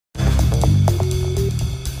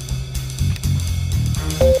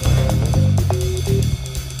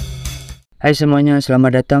Hai semuanya,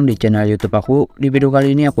 selamat datang di channel YouTube aku. Di video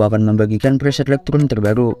kali ini aku akan membagikan preset Lightroom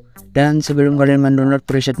terbaru. Dan sebelum kalian mendownload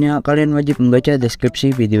presetnya, kalian wajib membaca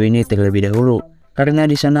deskripsi video ini terlebih dahulu. Karena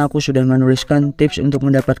di sana aku sudah menuliskan tips untuk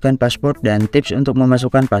mendapatkan paspor dan tips untuk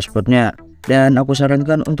memasukkan paspornya. Dan aku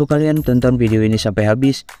sarankan untuk kalian tonton video ini sampai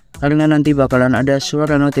habis, karena nanti bakalan ada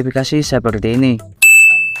suara notifikasi seperti ini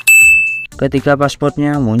ketika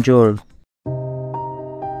paspornya muncul.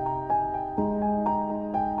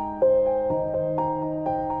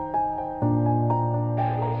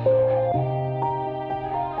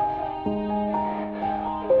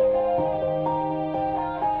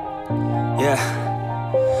 Yeah,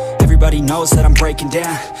 everybody knows that I'm breaking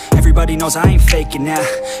down. Everybody knows I ain't faking now.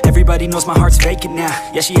 Everybody knows my heart's vacant now.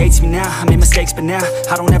 Yeah, she hates me now, I made mistakes but now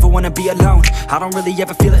I don't ever wanna be alone. I don't really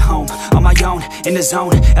ever feel at home. On my own, in the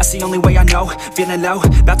zone, that's the only way I know. Feeling low,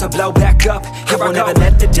 about to blow back up. Here I won't ever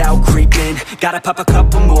let the doubt creep in. Gotta pop a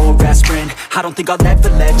couple more aspirin. I don't think I'll ever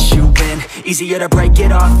let you in. Easier to break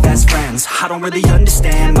it off best friends. I don't really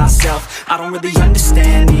understand myself. I don't really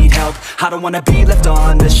understand, need help. I don't wanna be left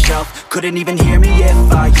on the shelf. Couldn't even hear me if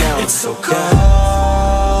I yelled. It's so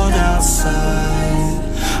cold outside,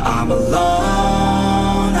 I'm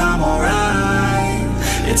alone, I'm alright.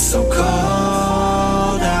 It's so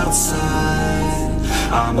cold outside,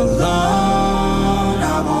 I'm alone,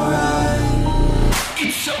 I'm alright.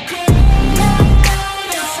 It's so cold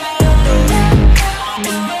outside, I'm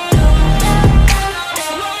alone.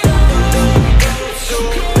 It's so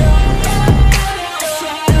cold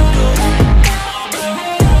outside, I'm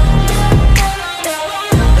alone.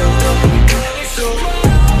 It's so cold.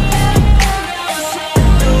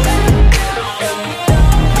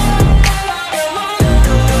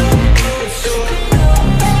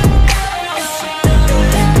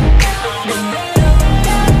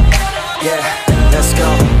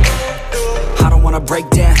 Break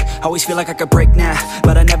down, always feel like I could break now,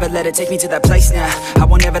 but I never let it take me to that place now. I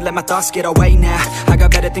won't ever let my thoughts get away now. I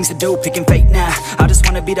got better things to do, picking fate now. I just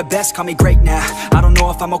wanna be the best, call me great now. I don't know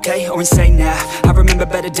if I'm okay or insane now. I remember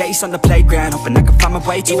better days on the playground, hoping I can find my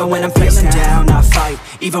way even when I'm feeling down. I fight,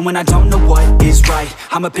 even when I don't know what is right.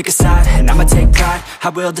 I'ma pick a side, and I'ma take pride. I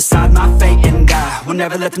will decide my fate, and I will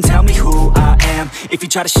never let them tell me who I am. If you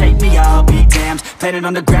try to shape me, I'll be damned. Planet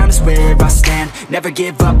on the ground is where I stand. Never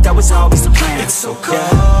give up, that was always the plan. It's so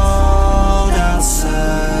cold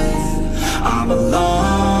outside, I'm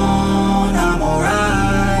alone, I'm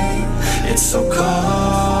alright. It's so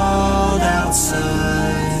cold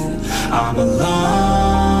outside, I'm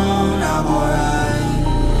alone, I'm alright.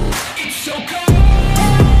 It's so cold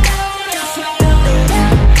outside,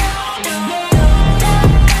 I'm alone.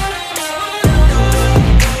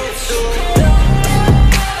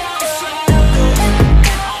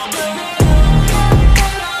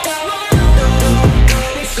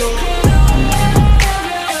 It's so cold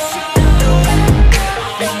outside,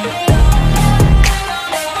 I'm alone.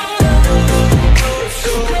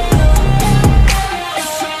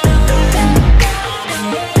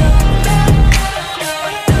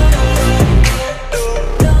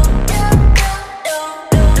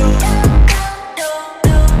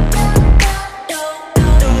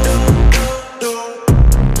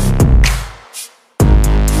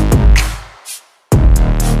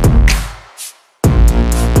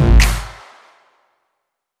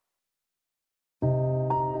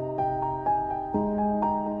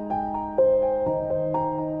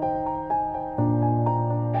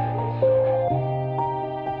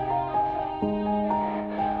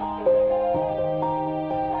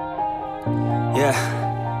 Yeah,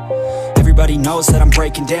 everybody knows that I'm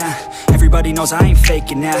breaking down. Everybody knows I ain't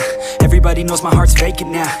faking now. Everybody knows my heart's vacant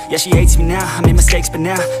now. Yeah, she hates me now, I made mistakes but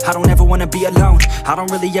now I don't ever wanna be alone. I don't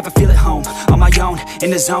really ever feel at home. On my own, in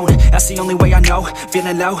the zone, that's the only way I know.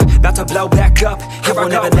 Feeling low, about to blow back up. Here I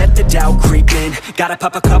won't ever let the doubt creep in. Gotta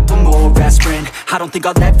pop a couple more aspirin. I don't think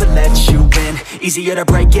I'll ever let you in. Easier to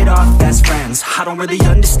break it off best friends. I don't really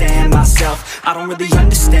understand myself. I don't really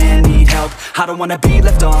understand, need help. I don't wanna be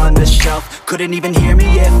left on the shelf. Couldn't even hear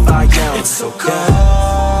me if I yelled. It's so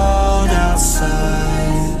cold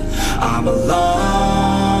outside, I'm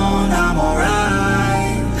alone, I'm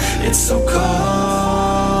alright. It's so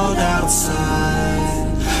cold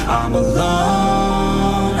outside, I'm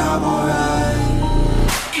alone, I'm alright.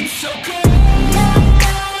 It's so cold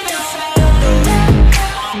outside,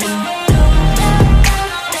 I'm alone.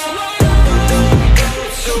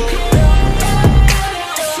 It's so cold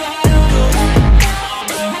outside, I'm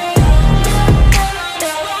alone.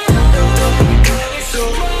 It's so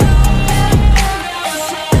cold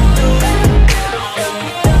outside.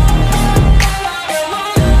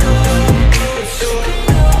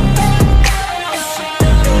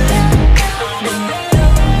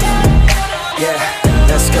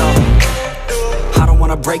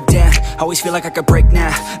 Always feel like I could break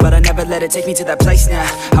now, but I never let it take me to that place now.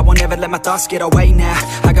 I won't ever let my thoughts get away now.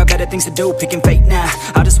 I got better things to do, picking fate now.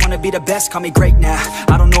 I just wanna be the best, call me great now.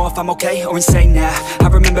 I don't know if I'm okay or insane now. I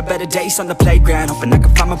remember better days on the playground, hoping I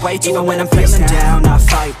can find my way to even when I'm feeling down. I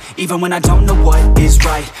fight, even when I don't know what is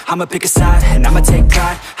right. I'ma pick a side, and I'ma take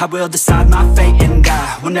pride. I will decide my fate, and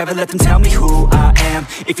I will never let them tell me who I am.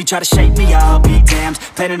 If you try to shape me, I'll be damned.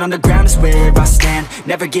 Planet on the ground is where I stand.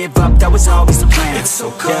 Never give up, that was always the plan. It's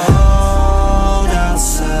so cold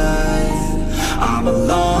outside, I'm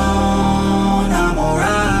alone, I'm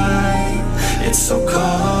alright. It's so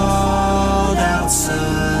cold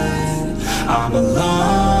outside, I'm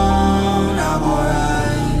alone, I'm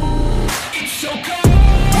alright. It's so cold.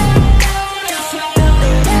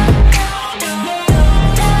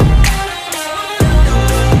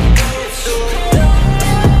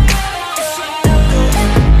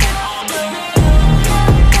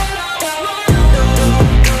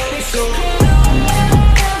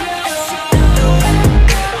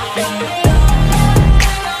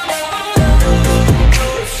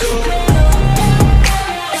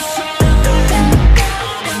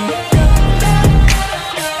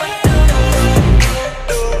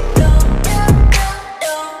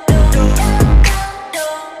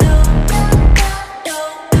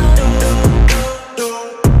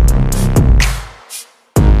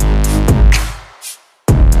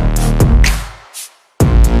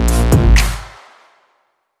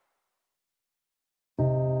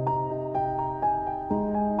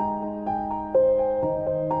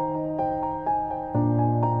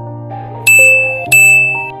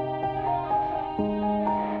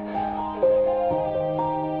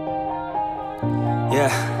 Yeah.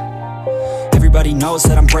 Everybody knows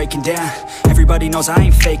that I'm breaking down. Everybody knows I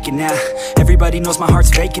ain't faking now. Everybody knows my heart's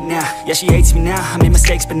vacant now. Yeah, she hates me now, I made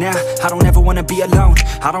mistakes but now I don't ever wanna be alone.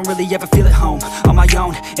 I don't really ever feel at home. On my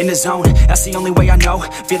own, in the zone, that's the only way I know.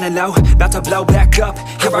 Feeling low, about to blow back up.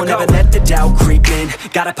 Here I won't ever let the doubt creep in.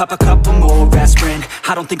 Gotta pop a couple more aspirin.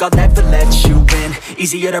 I don't think I'll ever let you in.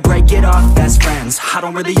 Easier to break it off best friends. I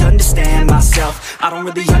don't really understand myself. I don't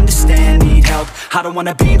really understand, need help. I don't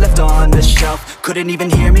wanna be left on the shelf. Couldn't even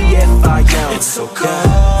hear me if I yelled. It's so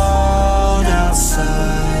cold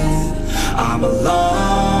outside, I'm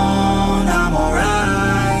alone, I'm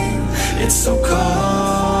alright. It's so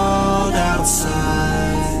cold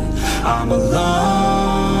outside, I'm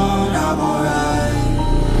alone, I'm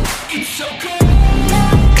alright. It's so cold.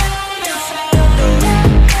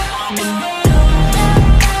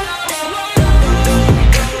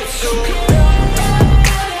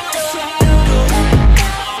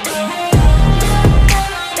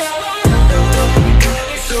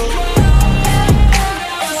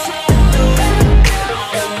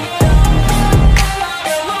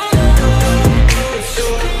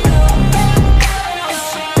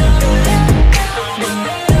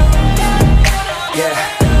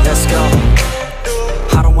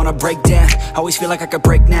 Break down, always feel like I could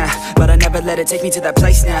break now, but I never let it take me to that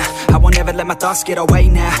place now. I won't ever let my thoughts get away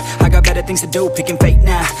now. I got better things to do, picking fate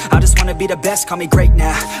now. I just wanna be the best, call me great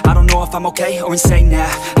now. I don't know if I'm okay or insane now.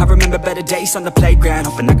 I remember better days on the playground,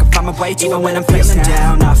 hoping I can find my way to even when I'm feeling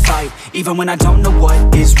down. I fight, even when I don't know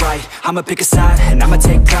what is right. I'ma pick a side, and I'ma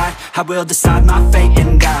take pride. I will decide my fate,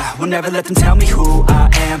 and I will never let them tell me who I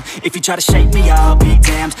am. If you try to shape me, I'll be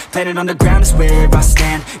damned. Planet on the ground is where I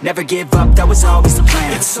stand. Never give up, that was always the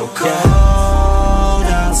plan. It's so cold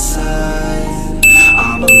outside,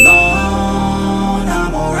 I'm alone,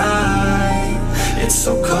 I'm alright. It's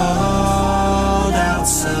so cold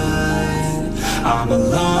outside, I'm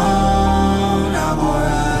alone.